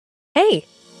Hey,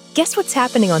 guess what's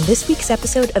happening on this week's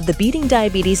episode of the Beating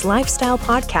Diabetes Lifestyle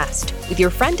Podcast with your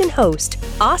friend and host,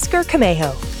 Oscar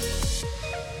Camejo.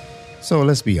 So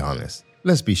let's be honest.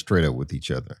 Let's be straight up with each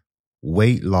other.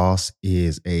 Weight loss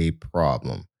is a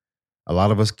problem. A lot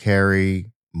of us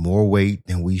carry more weight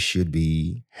than we should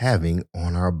be having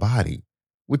on our body.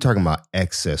 We're talking about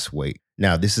excess weight.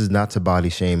 Now, this is not to body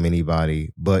shame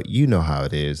anybody, but you know how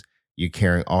it is. You're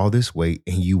carrying all this weight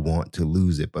and you want to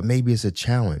lose it, but maybe it's a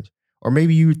challenge. Or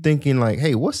maybe you're thinking like,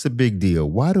 hey, what's the big deal?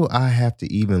 Why do I have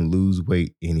to even lose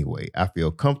weight anyway? I feel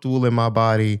comfortable in my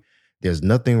body. There's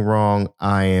nothing wrong.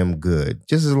 I am good.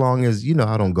 Just as long as,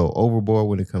 I don't go overboard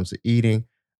when it comes to eating,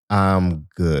 I'm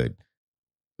good.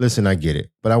 Listen, I get it,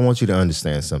 but I want you to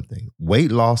understand something.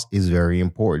 Weight loss is very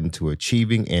important to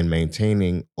achieving and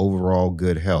maintaining overall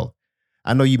good health.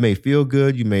 I know you may feel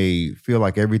good. You may feel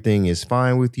like everything is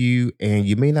fine with you, and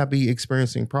you may not be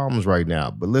experiencing problems right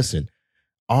now. But listen,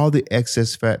 all the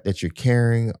excess fat that you're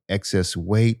carrying, excess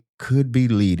weight, could be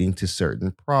leading to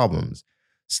certain problems.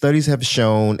 Studies have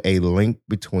shown a link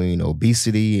between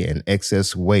obesity and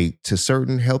excess weight to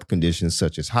certain health conditions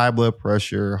such as high blood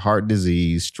pressure, heart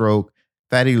disease, stroke,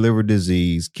 fatty liver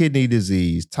disease, kidney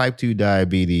disease, type 2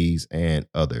 diabetes, and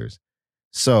others.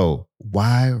 So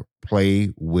why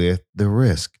play with the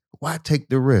risk? Why take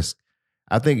the risk?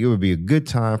 I think it would be a good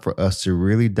time for us to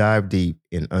really dive deep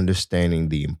in understanding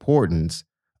the importance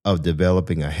of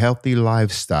developing a healthy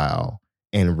lifestyle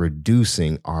and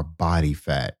reducing our body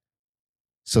fat.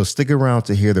 So stick around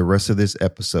to hear the rest of this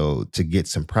episode to get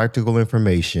some practical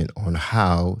information on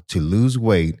how to lose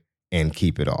weight and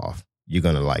keep it off. You're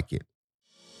going to like it.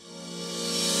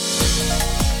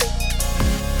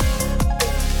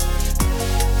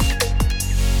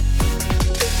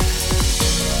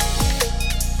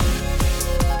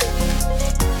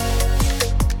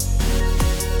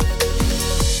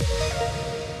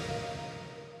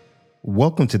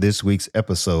 Welcome to this week's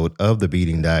episode of the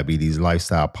Beating Diabetes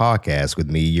Lifestyle Podcast with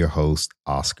me, your host,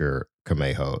 Oscar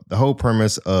Camejo. The whole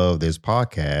premise of this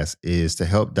podcast is to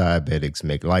help diabetics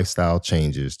make lifestyle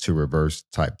changes to reverse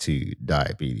type 2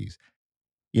 diabetes.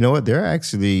 You know what? There are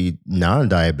actually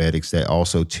non-diabetics that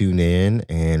also tune in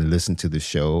and listen to the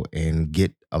show and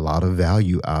get a lot of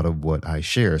value out of what I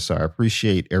share. So I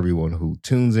appreciate everyone who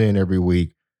tunes in every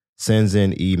week, sends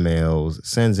in emails,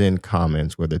 sends in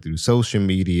comments, whether through social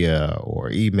media or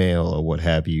email or what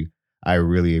have you. I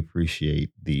really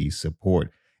appreciate the support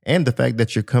and the fact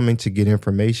that you're coming to get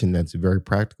information that's very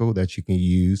practical that you can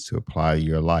use to apply to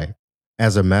your life.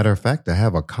 As a matter of fact, I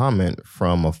have a comment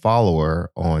from a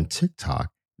follower on TikTok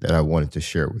that I wanted to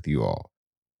share with you all.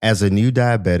 As a new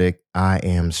diabetic, I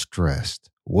am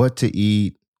stressed. What to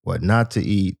eat, what not to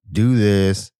eat, do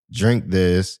this, drink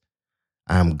this.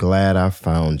 I'm glad I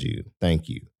found you. Thank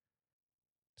you.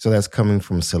 So that's coming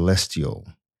from Celestial.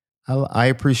 I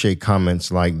appreciate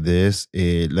comments like this.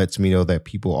 It lets me know that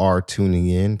people are tuning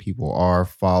in, people are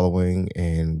following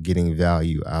and getting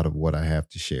value out of what I have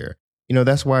to share.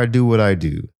 That's why I do what I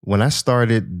do. When I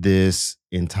started this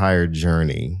entire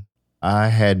journey, I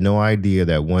had no idea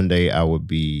that one day I would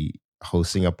be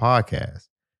hosting a podcast,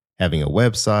 having a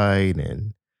website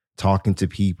and talking to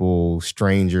people,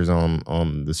 strangers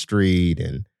on the street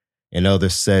and in other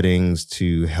settings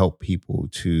to help people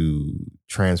to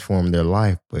transform their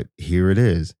life. But here it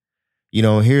is.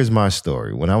 Here's my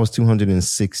story. When I was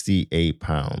 268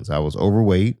 pounds, I was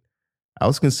overweight. I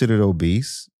was considered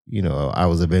obese. I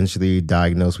was eventually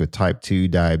diagnosed with type 2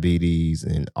 diabetes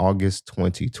in August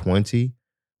 2020.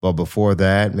 But before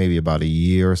that, maybe about a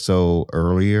year or so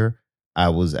earlier, I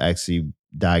was actually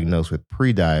diagnosed with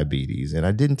prediabetes, and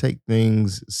I didn't take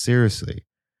things seriously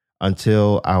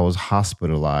until I was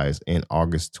hospitalized in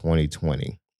August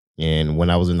 2020. And when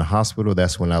I was in the hospital,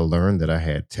 that's when I learned that I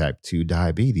had type 2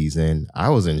 diabetes, and I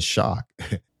was in shock,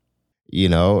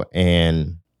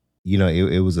 and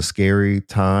it was a scary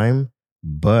time,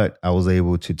 but I was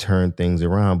able to turn things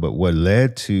around. But what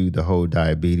led to the whole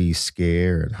diabetes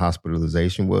scare and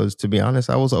hospitalization was, to be honest,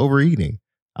 I was overeating.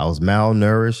 I was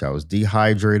malnourished. I was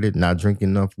dehydrated, not drinking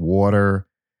enough water,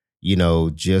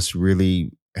 just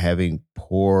really having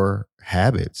poor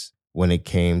habits when it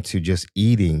came to just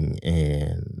eating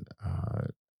and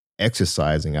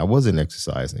exercising. I wasn't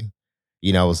exercising.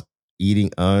 I was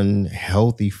eating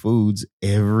unhealthy foods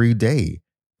every day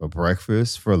for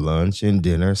breakfast, for lunch and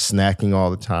dinner, snacking all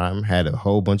the time, had a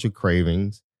whole bunch of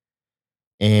cravings.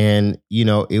 And,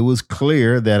 it was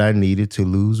clear that I needed to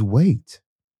lose weight.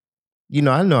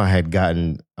 I know I had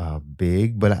gotten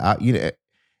big, but I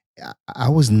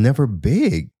was never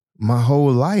big my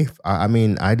whole life. I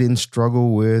mean, I didn't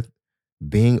struggle with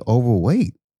being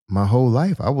overweight my whole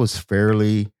life. I was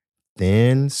fairly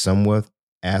thin, somewhat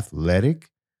athletic,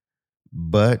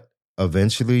 but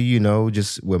eventually,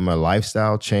 just with my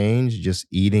lifestyle change, just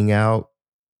eating out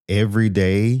every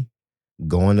day,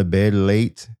 going to bed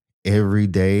late every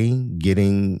day,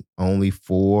 getting only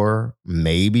 4,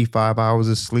 maybe 5 hours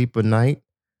of sleep a night,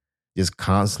 just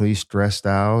constantly stressed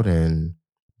out and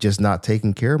just not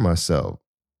taking care of myself.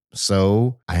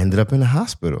 So I ended up in the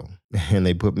hospital and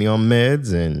they put me on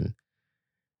meds, and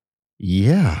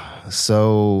yeah,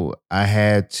 so I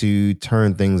had to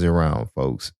turn things around,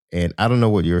 folks. And I don't know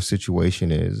what your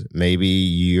situation is. Maybe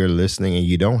you're listening and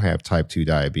you don't have type 2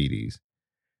 diabetes,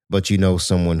 but you know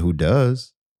someone who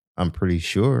does. I'm pretty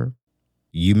sure.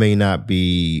 You may not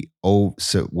be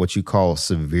what you call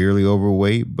severely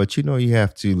overweight, but you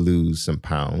have to lose some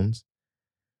pounds,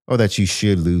 or that you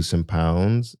should lose some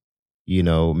pounds.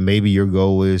 Maybe your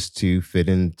goal is to fit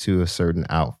into a certain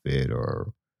outfit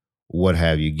or what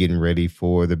have you, getting ready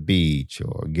for the beach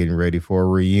or getting ready for a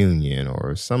reunion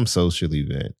or some social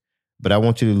event. But I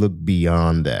want you to look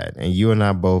beyond that. And you and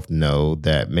I both know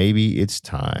that maybe it's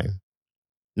time,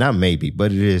 not maybe,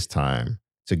 but it is time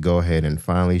to go ahead and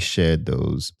finally shed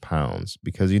those pounds.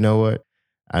 Because you know what?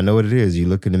 I know what it is. You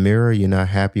look in the mirror, you're not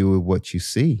happy with what you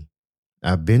see.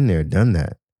 I've been there, done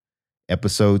that.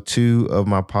 Episode 2 of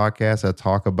my podcast, I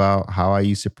talk about how I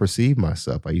used to perceive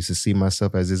myself. I used to see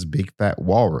myself as this big fat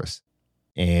walrus.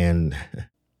 And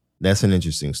that's an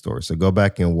interesting story. So go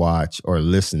back and watch or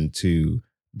listen to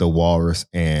The Walrus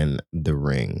and the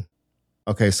Ring.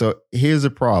 Okay, so here's the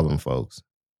problem, folks.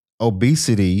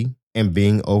 Obesity and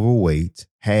being overweight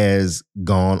has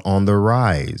gone on the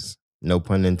rise, no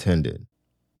pun intended,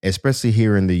 especially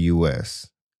here in the US.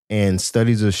 And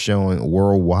studies are showing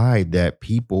worldwide that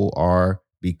people are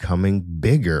becoming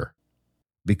bigger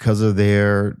because of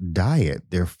their diet,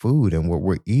 their food, and what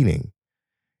we're eating.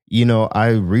 I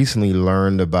recently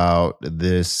learned about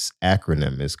this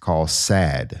acronym. It's called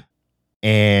SAD.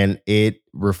 And it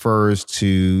refers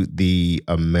to the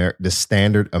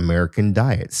standard American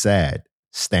diet, SAD,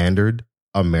 standard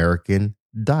American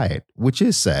diet, which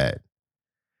is sad.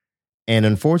 And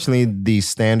unfortunately, the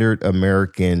standard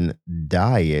American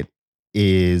diet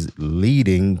is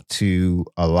leading to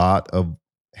a lot of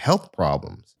health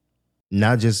problems,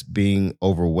 not just being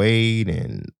overweight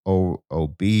and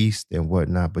obese and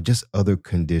whatnot, but just other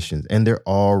conditions. And they're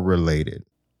all related.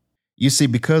 You see,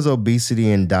 because obesity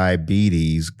and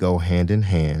diabetes go hand in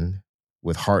hand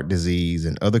with heart disease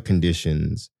and other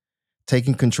conditions,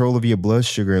 taking control of your blood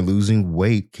sugar and losing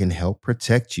weight can help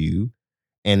protect you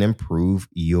and improve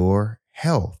your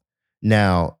health.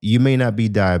 Now, you may not be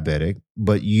diabetic,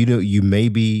 but you may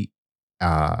be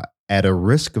at a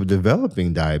risk of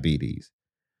developing diabetes.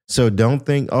 So don't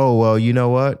think, oh, well, you know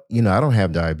what? I don't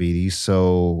have diabetes,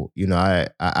 so,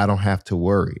 I don't have to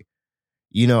worry.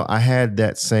 I had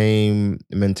that same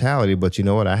mentality, but you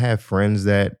know what? I have friends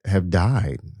that have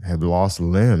died, have lost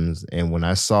limbs. And when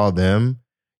I saw them,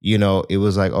 it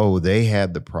was like, oh, they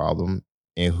had the problem.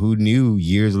 And who knew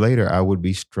years later I would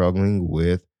be struggling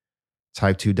with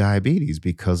type 2 diabetes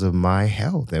because of my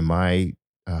health and my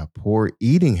poor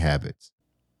eating habits.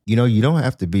 You don't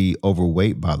have to be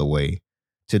overweight, by the way,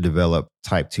 to develop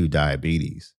type 2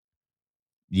 diabetes.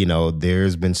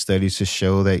 There's been studies to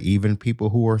show that even people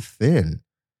who are thin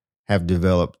have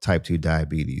developed type 2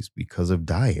 diabetes because of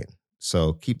diet.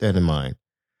 So keep that in mind.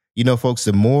 Folks,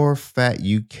 the more fat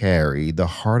you carry, the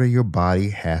harder your body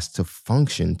has to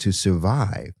function to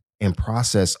survive and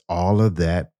process all of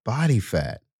that body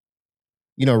fat.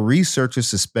 Researchers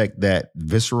suspect that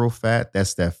visceral fat,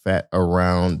 that's that fat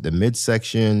around the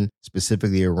midsection,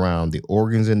 specifically around the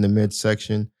organs in the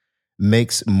midsection,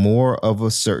 makes more of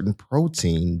a certain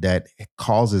protein that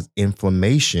causes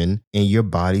inflammation in your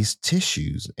body's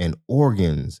tissues and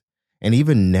organs, and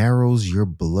even narrows your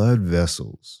blood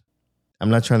vessels. I'm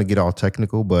not trying to get all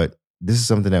technical, but this is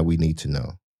something that we need to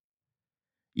know.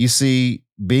 You see,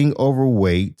 being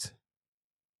overweight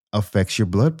affects your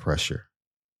blood pressure.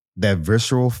 That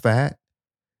visceral fat,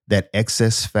 that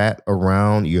excess fat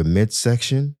around your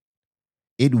midsection,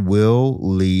 it will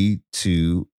lead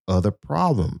to other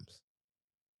problems.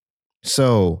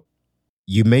 So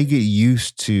you may get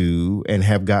used to and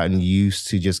have gotten used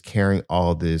to just carrying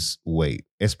all this weight,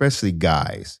 especially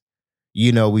guys.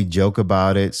 We joke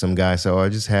about it. Some guys say, oh, I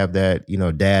just have that,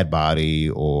 dad body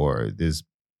or this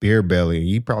beer belly.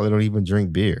 You probably don't even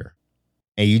drink beer.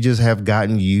 And you just have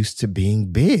gotten used to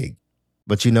being big.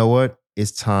 But you know what?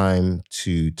 It's time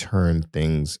to turn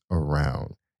things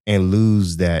around and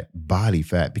lose that body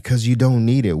fat because you don't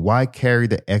need it. Why carry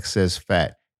the excess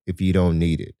fat if you don't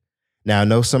need it? Now, I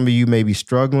know some of you may be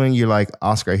struggling. You're like,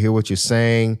 Oscar, I hear what you're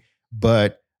saying,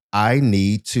 but I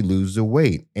need to lose the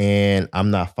weight and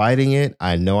I'm not fighting it.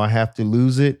 I know I have to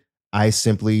lose it. I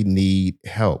simply need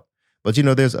help. But,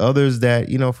 there's others that,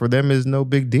 for them is no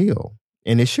big deal.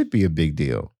 And it should be a big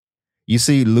deal. You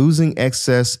see, losing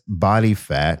excess body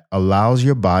fat allows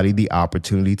your body the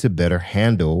opportunity to better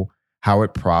handle how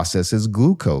it processes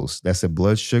glucose. That's the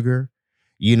blood sugar.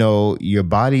 Your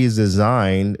body is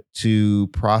designed to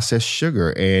process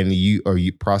sugar and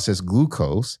you process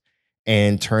glucose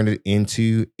and turn it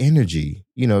into energy,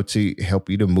 to help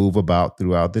you to move about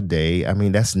throughout the day. I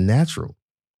mean, that's natural.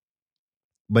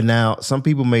 But now some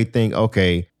people may think,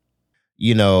 okay,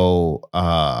 insulin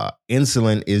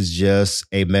is just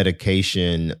a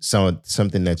medication,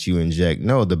 something that you inject.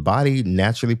 No, the body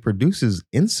naturally produces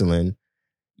insulin,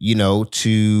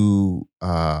 to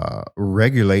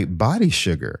regulate body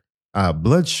sugar,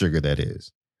 blood sugar, that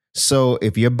is. So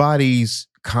if your body's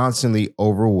constantly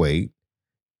overweight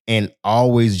and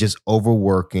always just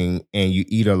overworking and you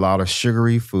eat a lot of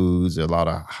sugary foods, a lot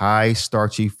of high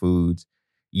starchy foods,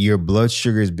 your blood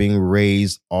sugar is being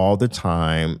raised all the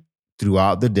time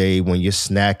throughout the day when you're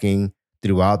snacking,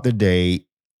 throughout the day,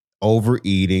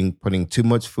 overeating, putting too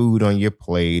much food on your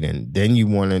plate, and then you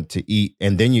wanted to eat,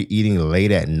 and then you're eating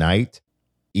late at night,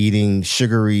 eating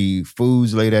sugary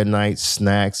foods late at night,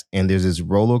 snacks, and there's this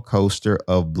roller coaster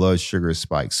of blood sugar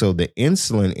spikes. So the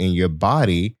insulin in your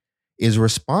body is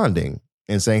responding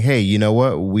and saying, hey, you know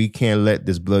what? We can't let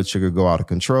this blood sugar go out of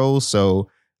control. So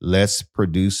let's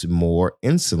produce more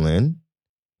insulin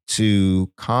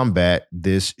to combat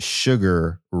this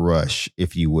sugar rush,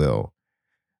 if you will.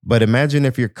 But imagine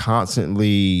if you're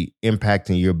constantly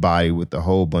impacting your body with a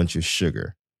whole bunch of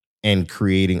sugar and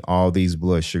creating all these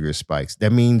blood sugar spikes.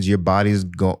 That means your body is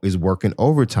working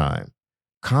overtime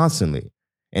constantly.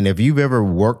 And if you've ever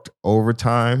worked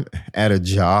overtime at a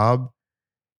job,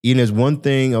 there's one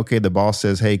thing, okay, the boss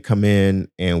says, hey, come in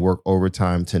and work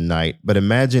overtime tonight. But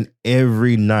imagine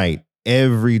every night,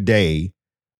 every day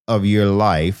of your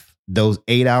life, those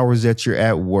 8 hours that you're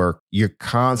at work, you're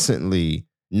constantly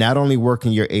not only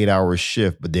working your 8-hour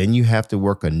shift, but then you have to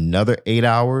work another 8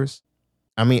 hours.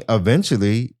 I mean,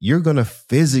 eventually you're going to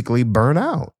physically burn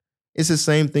out. It's the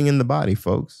same thing in the body,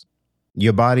 folks.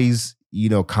 Your body's,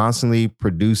 constantly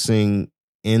producing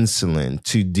insulin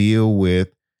to deal with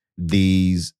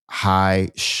these high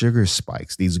sugar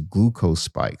spikes, these glucose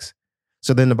spikes.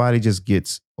 So then the body just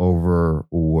gets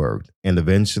overworked. And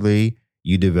eventually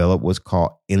you develop what's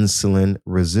called insulin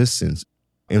resistance.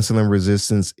 Insulin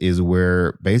resistance is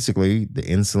where basically the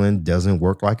insulin doesn't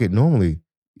work like it normally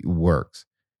works.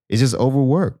 It's just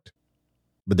overworked.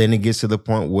 But then it gets to the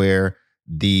point where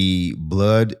the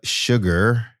blood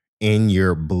sugar in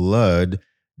your blood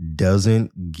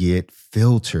doesn't get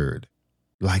filtered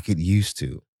like it used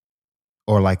to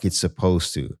or like it's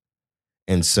supposed to.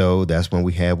 And so that's when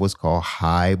we have what's called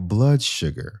high blood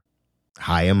sugar,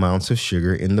 high amounts of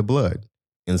sugar in the blood.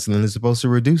 Insulin is supposed to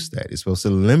reduce that. It's supposed to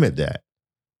limit that.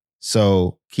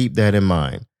 So keep that in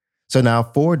mind. So now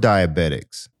for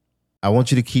diabetics, I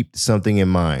want you to keep something in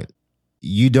mind.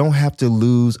 You don't have to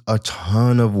lose a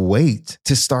ton of weight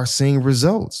to start seeing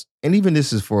results. And even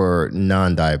this is for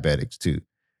non-diabetics too.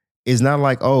 It's not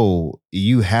like, oh,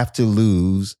 you have to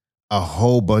lose a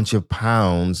whole bunch of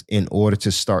pounds in order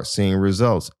to start seeing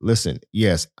results. Listen,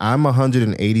 yes, I'm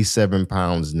 187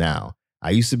 pounds now.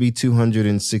 I used to be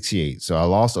 268. So I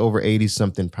lost over 80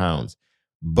 something pounds.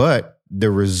 But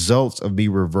the results of me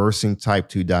reversing type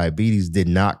 2 diabetes did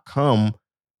not come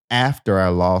after I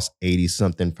lost 80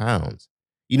 something pounds.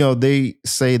 They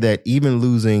say that even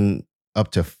losing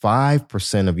up to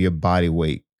 5% of your body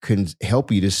weight can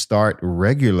help you to start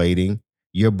regulating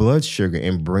your blood sugar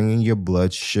and bringing your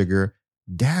blood sugar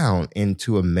down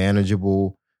into a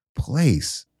manageable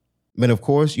place. But of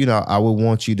course, I would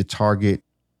want you to target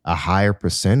a higher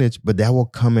percentage, but that will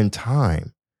come in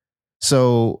time.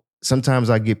 So sometimes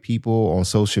I get people on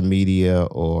social media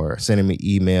or sending me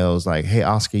emails like, hey,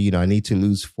 Oscar, I need to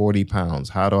lose 40 pounds.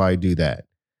 How do I do that?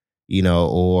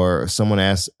 Or someone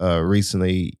asked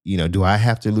recently, do I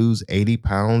have to lose 80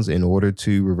 pounds in order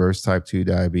to reverse type 2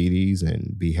 diabetes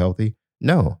and be healthy?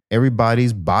 No,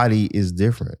 everybody's body is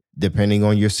different. Depending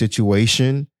on your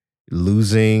situation,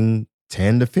 losing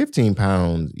 10 to 15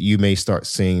 pounds, you may start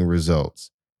seeing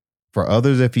results. For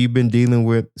others, if you've been dealing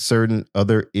with certain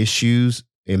other issues,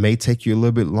 it may take you a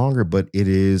little bit longer, but it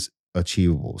is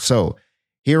achievable. So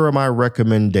here are my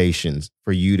recommendations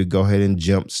for you to go ahead and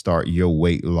jumpstart your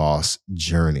weight loss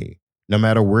journey. No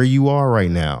matter where you are right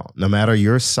now, no matter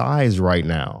your size right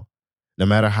now, no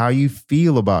matter how you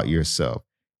feel about yourself,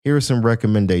 here are some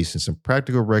recommendations, some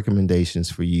practical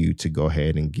recommendations for you to go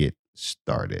ahead and get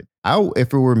started.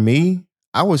 If it were me,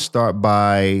 I would start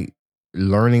by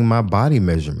learning my body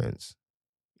measurements.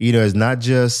 It's not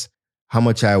just how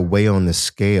much I weigh on the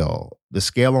scale. The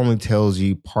scale only tells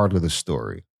you part of the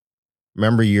story.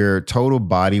 Remember, your total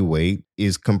body weight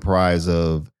is comprised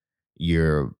of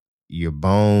your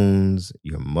bones,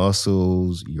 your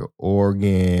muscles, your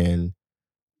organ,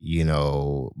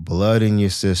 blood in your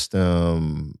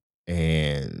system,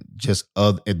 and just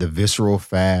the visceral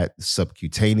fat,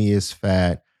 subcutaneous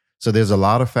fat. So there's a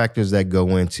lot of factors that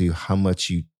go into how much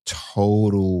your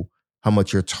total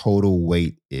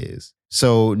weight is.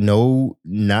 So no,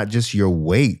 not just your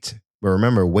weight, but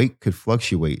remember, weight could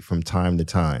fluctuate from time to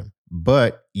time.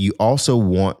 But you also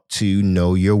want to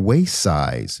know your waist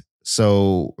size.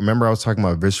 So remember, I was talking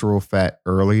about visceral fat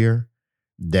earlier,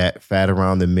 that fat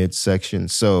around the midsection.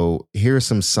 So here are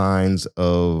some signs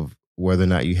of whether or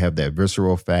not you have that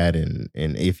visceral fat and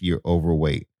if you're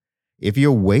overweight. If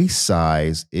your waist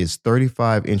size is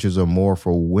 35 inches or more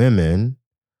for women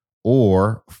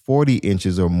or 40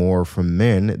 inches or more for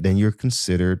men, then you're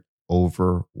considered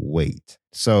overweight.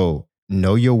 So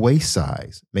know your waist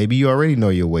size. Maybe you already know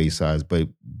your waist size, but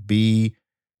be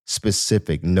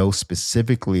specific. Know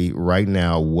specifically right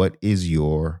now what is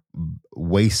your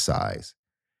waist size.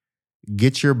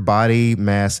 Get your body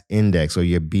mass index or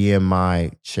your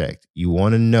BMI checked. You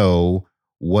want to know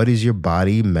what is your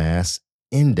body mass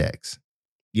index.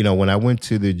 When I went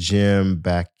to the gym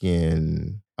back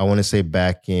in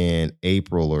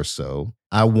April or so,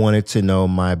 I wanted to know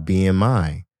my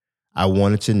BMI. I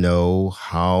wanted to know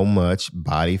how much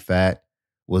body fat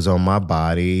was on my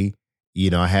body.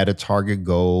 I had a target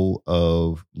goal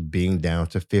of being down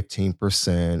to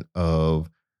 15% of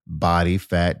body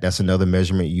fat. That's another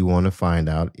measurement you want to find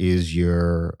out is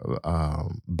your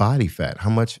body fat. How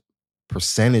much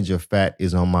percentage of fat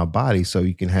is on my body so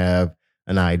you can have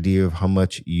an idea of how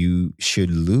much you should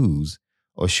lose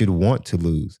or should want to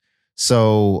lose.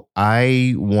 So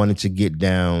I wanted to get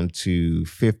down to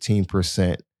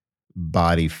 15%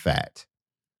 body fat.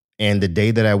 And the day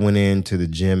that I went into the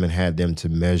gym and had them to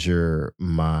measure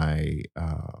my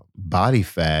body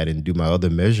fat and do my other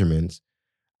measurements,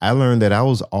 I learned that I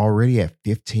was already at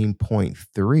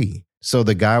 15.3. So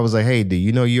the guy was like, hey, do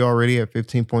you know you're already at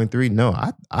 15.3? No,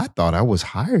 I thought I was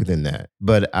higher than that,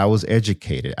 but I was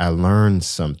educated. I learned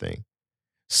something.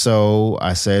 So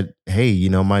I said, hey,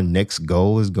 my next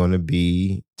goal is going to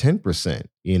be 10%.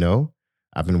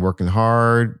 I've been working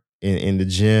hard in the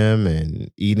gym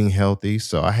and eating healthy.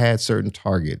 So I had certain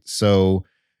targets. So,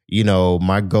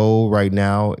 my goal right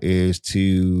now is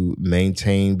to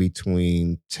maintain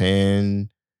between 10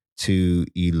 to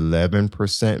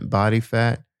 11% body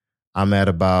fat. I'm at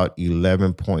about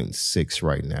 11.6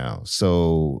 right now.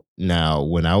 So now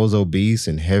when I was obese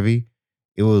and heavy,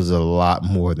 it was a lot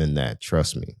more than that.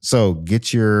 Trust me. So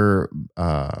get your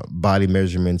body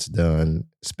measurements done,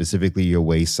 specifically your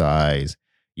waist size,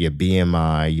 your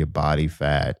BMI, your body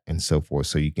fat, and so forth,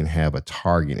 so you can have a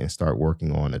target and start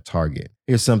working on a target.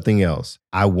 Here's something else.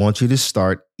 I want you to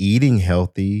start eating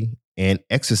healthy and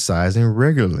exercising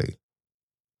regularly.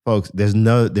 Folks, there's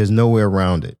no way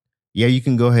around it. Yeah, you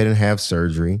can go ahead and have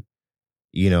surgery.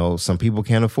 Some people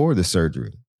can't afford the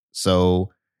surgery.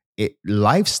 So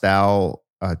lifestyle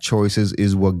choices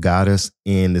is what got us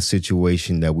in the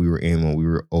situation that we were in when we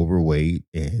were overweight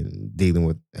and dealing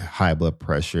with high blood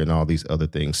pressure and all these other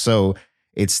things. So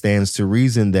it stands to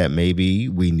reason that maybe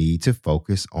we need to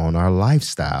focus on our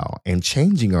lifestyle and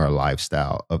changing our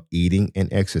lifestyle of eating and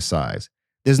exercise.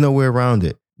 There's no way around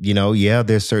it.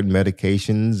 There's certain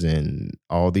medications and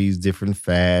all these different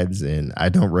fads, and I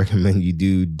don't recommend you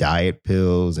do diet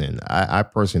pills, and I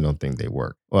personally don't think they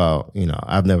work. Well,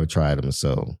 I've never tried them,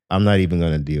 so I'm not even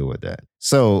going to deal with that.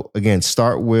 So again,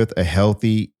 start with a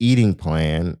healthy eating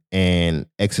plan and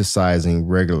exercising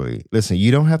regularly. Listen,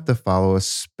 you don't have to follow a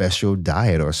special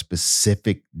diet or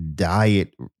specific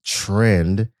diet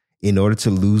trend in order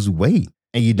to lose weight.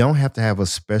 And you don't have to have a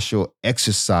special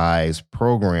exercise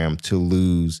program to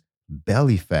lose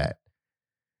belly fat.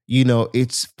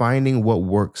 It's finding what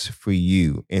works for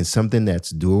you and something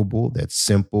that's doable, that's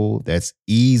simple, that's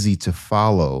easy to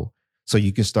follow so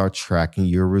you can start tracking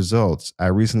your results. I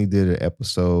recently did an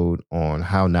episode on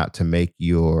how not to make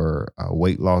your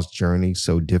weight loss journey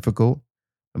so difficult,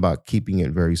 about keeping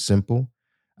it very simple.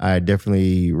 I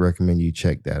definitely recommend you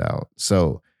check that out.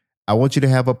 So I want you to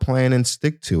have a plan and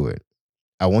stick to it.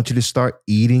 I want you to start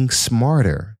eating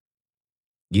smarter.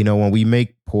 When we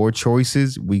make poor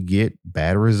choices, we get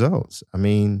bad results.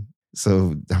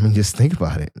 Just think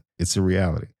about it. It's a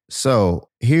reality. So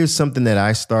here's something that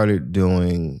I started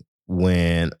doing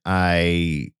when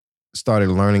I started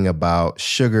learning about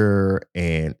sugar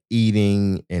and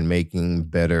eating and making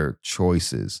better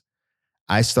choices.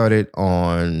 I started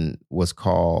eliminating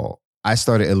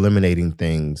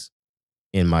things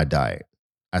in my diet.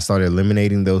 I started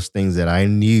eliminating those things that I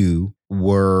knew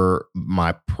were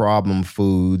my problem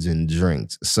foods and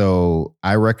drinks. So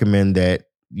I recommend that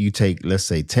you take, let's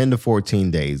say, 10 to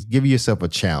 14 days. Give yourself a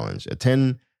challenge, a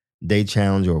 10-day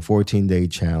challenge or a 14-day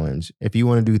challenge. If you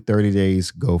want to do 30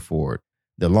 days, go for it.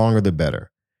 The longer, the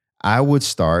better. I would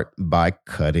start by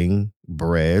cutting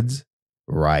breads,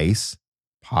 rice,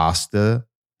 pasta,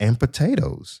 and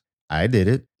potatoes. I did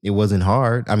it. It wasn't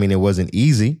hard. I mean, it wasn't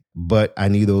easy, but I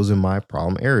knew those in my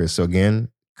problem areas. So again,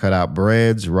 cut out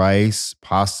breads, rice,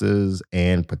 pastas,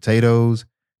 and potatoes.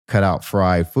 Cut out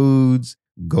fried foods.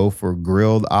 Go for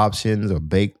grilled options or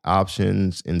baked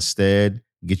options instead.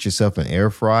 Get yourself an air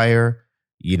fryer.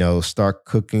 Start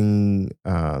cooking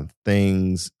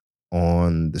things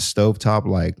on the stovetop,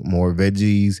 like more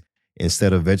veggies.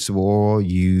 Instead of vegetable oil,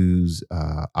 use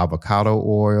avocado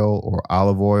oil or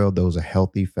olive oil. Those are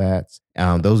healthy fats.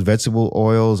 Those vegetable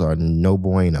oils are no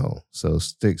bueno, so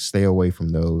stay away from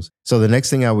those. So the next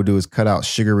thing I would do is cut out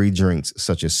sugary drinks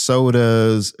such as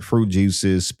sodas, fruit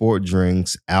juices, sport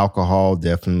drinks, alcohol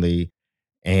definitely,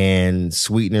 and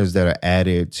sweeteners that are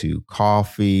added to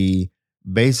coffee.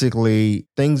 Basically,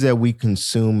 things that we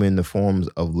consume in the forms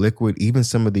of liquid, even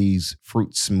some of these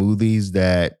fruit smoothies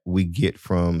that we get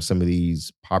from some of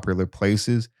these popular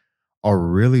places are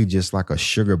really just like a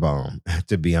sugar bomb,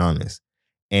 to be honest.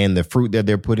 And the fruit that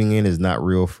they're putting in is not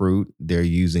real fruit. They're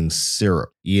using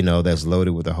syrup, that's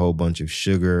loaded with a whole bunch of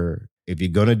sugar. If you're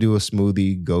going to do a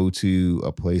smoothie, go to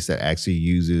a place that actually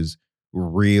uses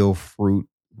real fruit,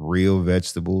 real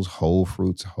vegetables, whole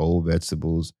fruits, whole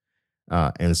vegetables,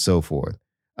 and so forth.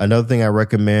 Another thing I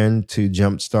recommend to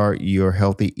jumpstart your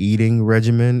healthy eating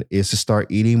regimen is to start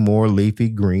eating more leafy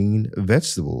green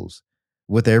vegetables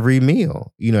with every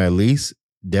meal, at least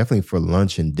definitely for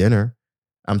lunch and dinner.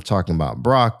 I'm talking about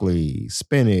broccoli,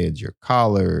 spinach, your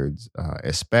collards,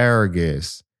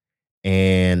 asparagus,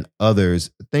 and others,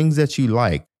 things that you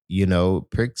like.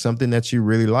 Pick something that you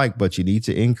really like, but you need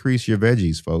to increase your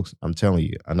veggies, folks. I'm telling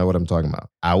you, I know what I'm talking about.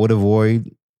 I would avoid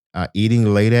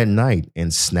eating late at night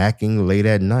and snacking late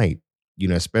at night,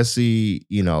 especially,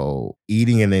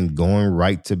 eating and then going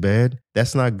right to bed.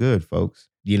 That's not good, folks.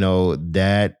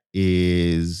 That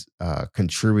is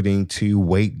contributing to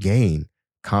weight gain.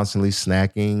 Constantly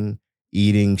snacking,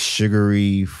 eating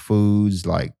sugary foods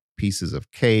like pieces of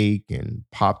cake and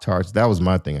Pop-Tarts. That was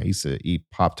my thing. I used to eat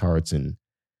Pop-Tarts and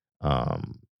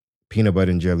peanut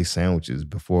butter and jelly sandwiches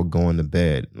before going to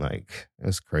bed. Like,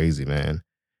 that's crazy, man.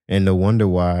 And no wonder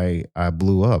why I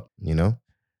blew up,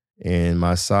 in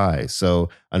my size. So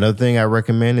another thing I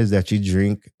recommend is that you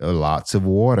drink lots of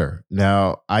water.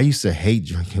 Now, I used to hate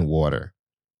drinking water.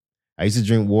 I used to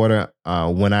drink water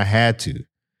when I had to.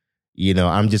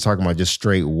 I'm just talking about just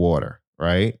straight water,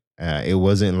 right? It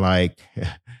wasn't like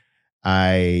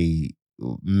I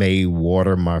made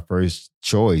water my first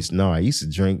choice. No, I used to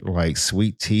drink like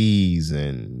sweet teas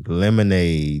and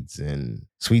lemonades and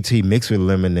sweet tea mixed with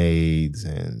lemonades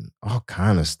and all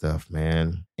kind of stuff,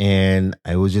 man. And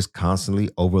I was just constantly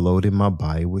overloading my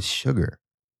body with sugar.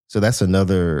 So that's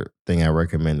another thing I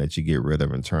recommend that you get rid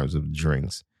of in terms of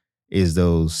drinks is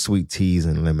those sweet teas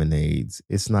and lemonades.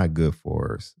 It's not good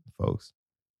for us, folks.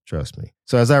 Trust me.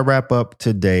 So as I wrap up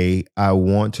today, I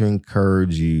want to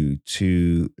encourage you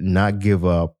to not give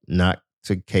up, not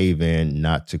to cave in,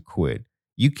 not to quit.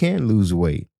 You can lose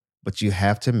weight, but you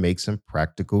have to make some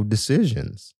practical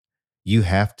decisions. You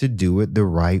have to do it the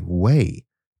right way,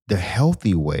 the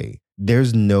healthy way.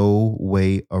 There's no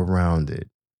way around it.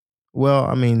 Well,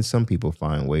 I mean, some people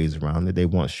find ways around it. They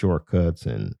want shortcuts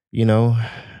and,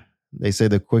 they say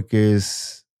the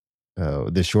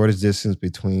shortest distance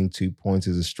between 2 points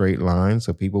is a straight line.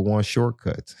 So people want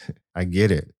shortcuts. I get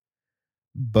it.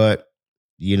 But,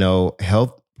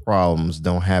 health problems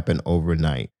don't happen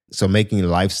overnight. So making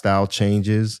lifestyle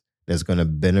changes that's going to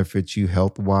benefit you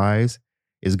health-wise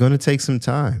is going to take some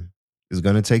time. It's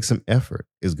going to take some effort.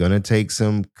 It's going to take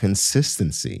some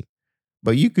consistency.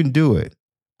 But you can do it.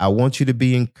 I want you to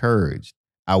be encouraged.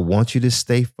 I want you to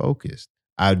stay focused.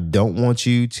 I don't want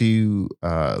you to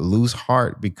lose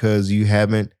heart because you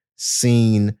haven't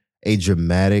seen a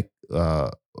dramatic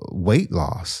weight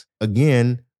loss.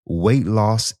 Again, weight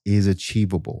loss is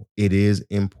achievable. It is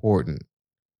important.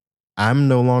 I'm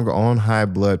no longer on high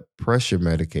blood pressure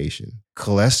medication,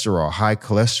 high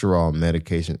cholesterol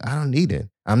medication. I don't need it.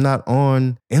 I'm not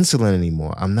on insulin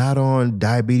anymore. I'm not on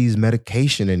diabetes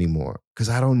medication anymore because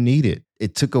I don't need it.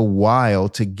 It took a while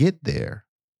to get there.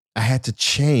 I had to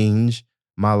change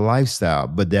my lifestyle.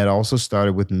 But that also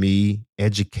started with me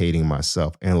educating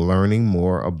myself and learning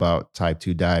more about type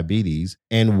 2 diabetes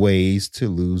and ways to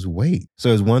lose weight.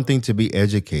 So it's one thing to be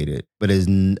educated, but it's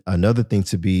another thing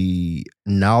to be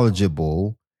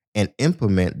knowledgeable and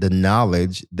implement the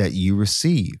knowledge that you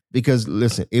receive. Because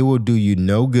listen, it will do you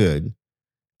no good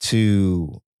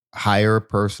to hire a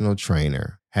personal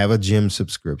trainer, have a gym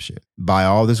subscription, buy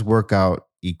all this workout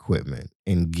equipment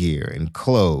and gear and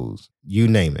clothes, you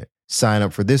name it. Sign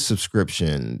up for this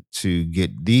subscription to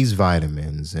get these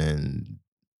vitamins and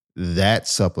that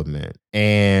supplement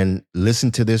and listen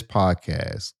to this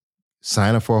podcast.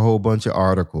 Sign up for a whole bunch of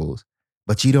articles,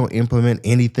 but you don't implement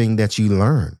anything that you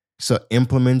learn. So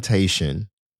implementation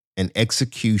and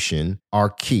execution are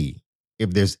key. If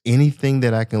there's anything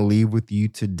that I can leave with you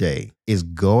today is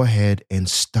go ahead and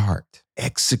start.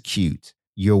 Execute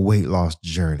your weight loss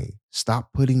journey. Stop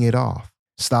putting it off.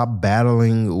 Stop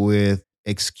battling with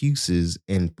excuses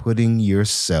and putting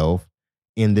yourself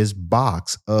in this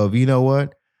box of, you know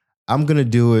what? I'm going to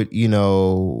do it,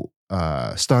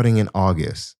 starting in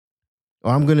August.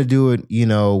 Or I'm going to do it,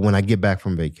 when I get back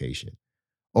from vacation.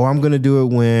 Or I'm going to do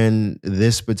it when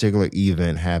this particular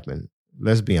event happened.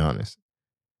 Let's be honest.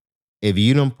 If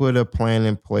you don't put a plan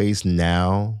in place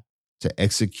now to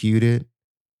execute it,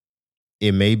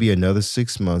 it may be another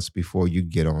 6 months before you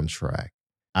get on track.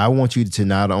 I want you to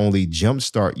not only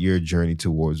jumpstart your journey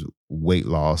towards weight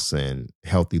loss and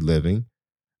healthy living,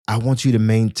 I want you to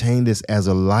maintain this as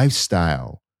a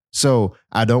lifestyle. So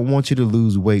I don't want you to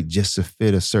lose weight just to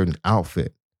fit a certain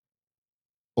outfit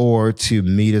or to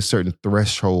meet a certain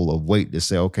threshold of weight to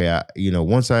say, okay,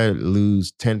 once I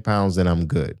lose 10 pounds, then I'm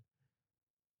good.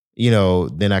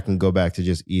 Then I can go back to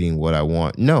just eating what I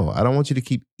want. No, I don't want you to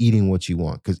keep eating what you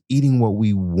want, because eating what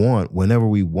we want whenever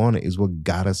we want it is what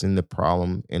got us in the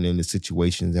problem and in the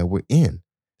situations that we're in.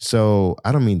 So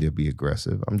I don't mean to be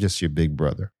aggressive. I'm just your big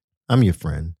brother. I'm your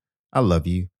friend. I love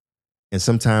you. And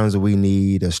sometimes we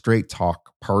need a straight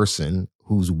talk person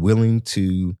who's willing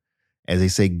to, as they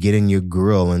say, get in your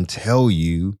grill and tell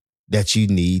you that you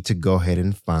need to go ahead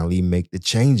and finally make the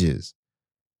changes.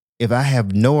 If I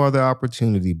have no other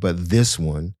opportunity but this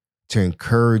one to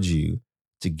encourage you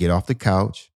to get off the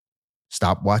couch,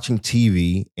 stop watching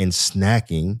TV and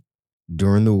snacking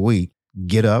during the week,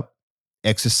 get up,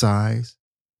 exercise.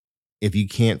 If you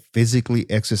can't physically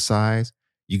exercise,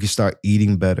 you can start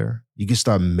eating better. You can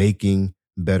start making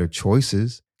better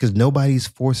choices, because nobody's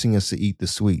forcing us to eat the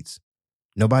sweets.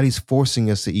 Nobody's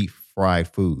forcing us to eat fried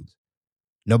foods.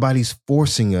 Nobody's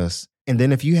forcing us. And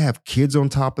then if you have kids on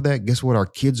top of that, guess what? Our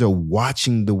kids are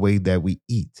watching the way that we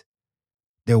eat.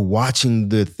 They're watching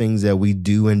the things that we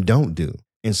do and don't do.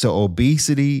 And so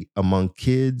obesity among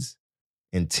kids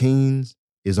and teens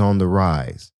is on the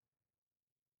rise.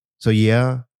 So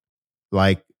yeah,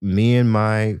 like me and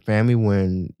my family,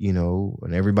 when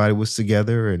everybody was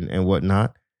together and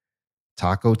whatnot,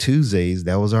 Taco Tuesdays,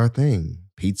 that was our thing.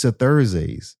 Pizza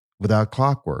Thursdays without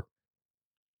clockwork.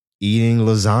 Eating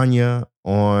lasagna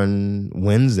on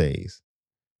Wednesdays.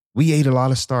 We ate a lot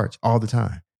of starch all the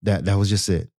time. That was just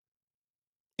it.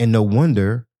 And no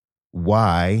wonder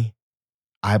why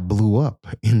I blew up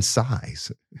in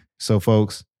size. So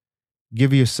folks,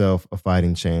 give yourself a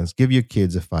fighting chance. Give your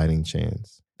kids a fighting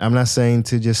chance. I'm not saying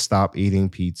to just stop eating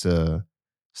pizza,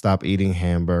 stop eating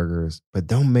hamburgers, but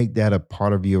don't make that a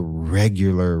part of your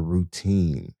regular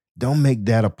routine. Don't make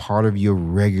that a part of your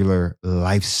regular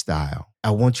lifestyle. I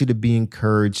want you to be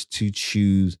encouraged to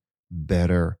choose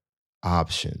better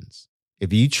options.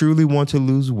 If you truly want to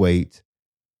lose weight,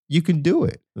 you can do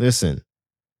it. Listen,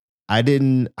 I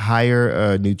didn't hire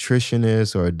a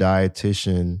nutritionist or a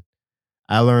dietitian.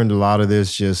 I learned a lot of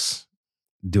this just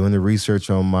doing the research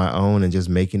on my own and just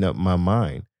making up my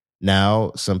mind.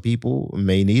 Now, some people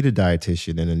may need a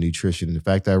dietitian and a nutrition. In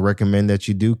fact, I recommend that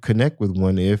you do connect with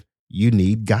one if you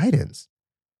need guidance.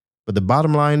 But the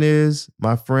bottom line is,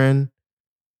 my friend,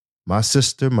 my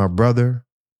sister, my brother,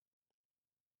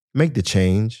 make the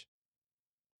change.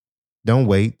 Don't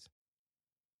wait.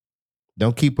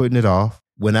 Don't keep putting it off.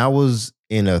 When I was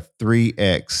in a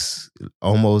 3X,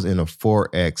 almost in a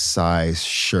 4X size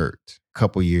shirt a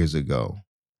couple years ago,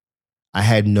 I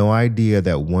had no idea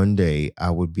that one day I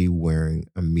would be wearing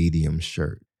a medium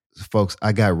shirt. Folks,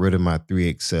 I got rid of my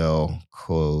 3XL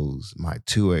clothes, my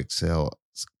 2XL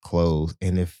clothes,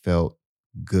 and it felt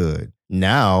good.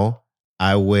 Now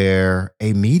I wear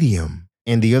a medium.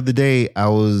 And the other day I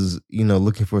was,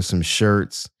 looking for some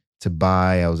shirts to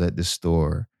buy. I was at the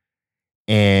store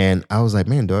and I was like,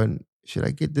 man, should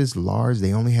I get this large?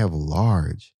 They only have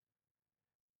large.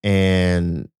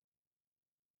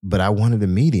 But I wanted a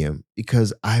medium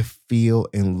because I feel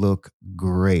and look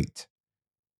great.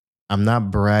 I'm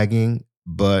not bragging,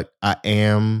 but I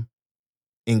am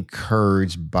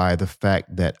encouraged by the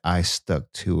fact that I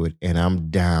stuck to it and I'm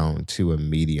down to a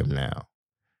medium now.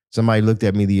 Somebody looked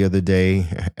at me the other day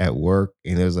at work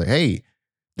and it was like, hey,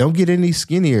 don't get any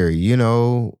skinnier.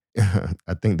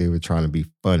 I think they were trying to be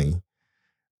funny.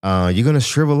 You're going to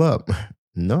shrivel up.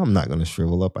 No, I'm not going to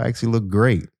shrivel up. I actually look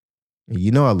great.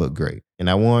 I look great. And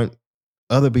I want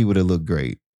other people to look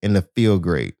great and to feel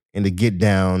great and to get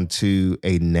down to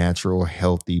a natural,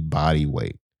 healthy body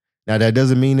weight. Now, that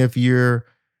doesn't mean if you're,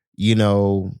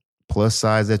 plus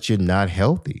size that you're not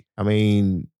healthy. I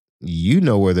mean,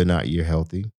 whether or not you're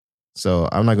healthy. So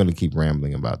I'm not going to keep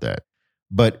rambling about that.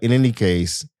 But in any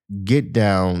case, get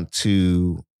down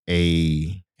to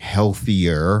a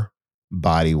healthier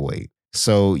body weight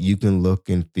so you can look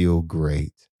and feel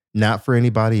great. Not for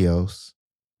anybody else,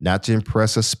 not to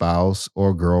impress a spouse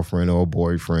or girlfriend or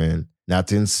boyfriend, not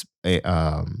to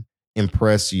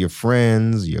impress your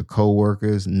friends, your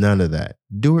coworkers, none of that.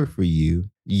 Do it for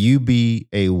you. You be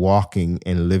a walking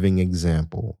and living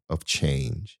example of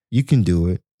change. You can do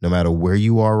it no matter where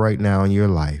you are right now in your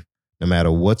life, no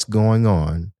matter what's going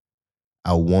on.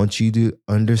 I want you to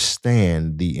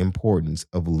understand the importance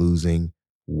of losing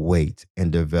weight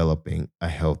and developing a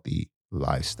healthy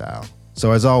lifestyle.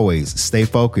 So as always, stay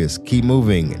focused, keep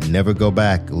moving, never go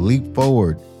back, leap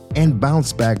forward, and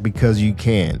bounce back because you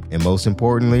can. And most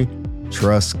importantly,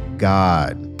 trust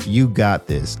God. You got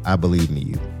this. I believe in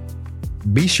you.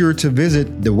 Be sure to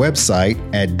visit the website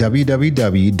at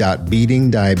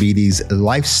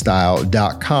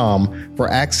www.beatingdiabetieslifestyle.com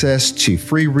for access to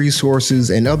free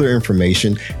resources and other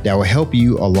information that will help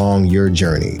you along your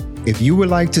journey. If you would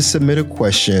like to submit a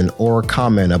question or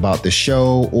comment about the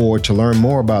show or to learn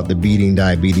more about the Beating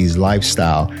Diabetes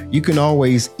Lifestyle, you can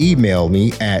always email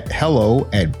me at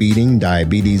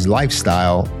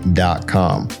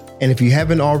hello@beatingdiabetieslifestyle.com. And if you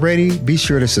haven't already, be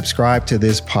sure to subscribe to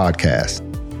this podcast.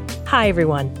 Hi,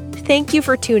 everyone. Thank you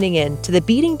for tuning in to the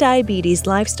Beating Diabetes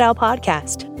Lifestyle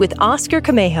Podcast with Oscar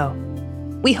Camejo.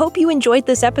 We hope you enjoyed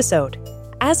this episode.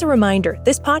 As a reminder,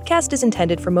 this podcast is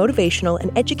intended for motivational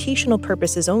and educational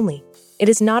purposes only. It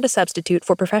is not a substitute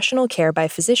for professional care by a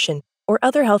physician or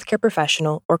other healthcare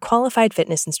professional or qualified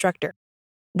fitness instructor.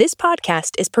 This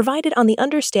podcast is provided on the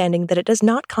understanding that it does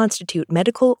not constitute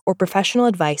medical or professional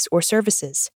advice or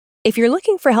services. If you're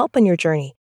looking for help on your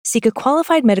journey, seek a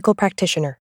qualified medical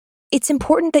practitioner. It's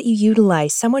important that you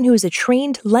utilize someone who is a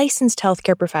trained, licensed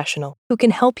healthcare professional who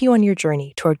can help you on your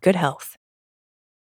journey toward good health.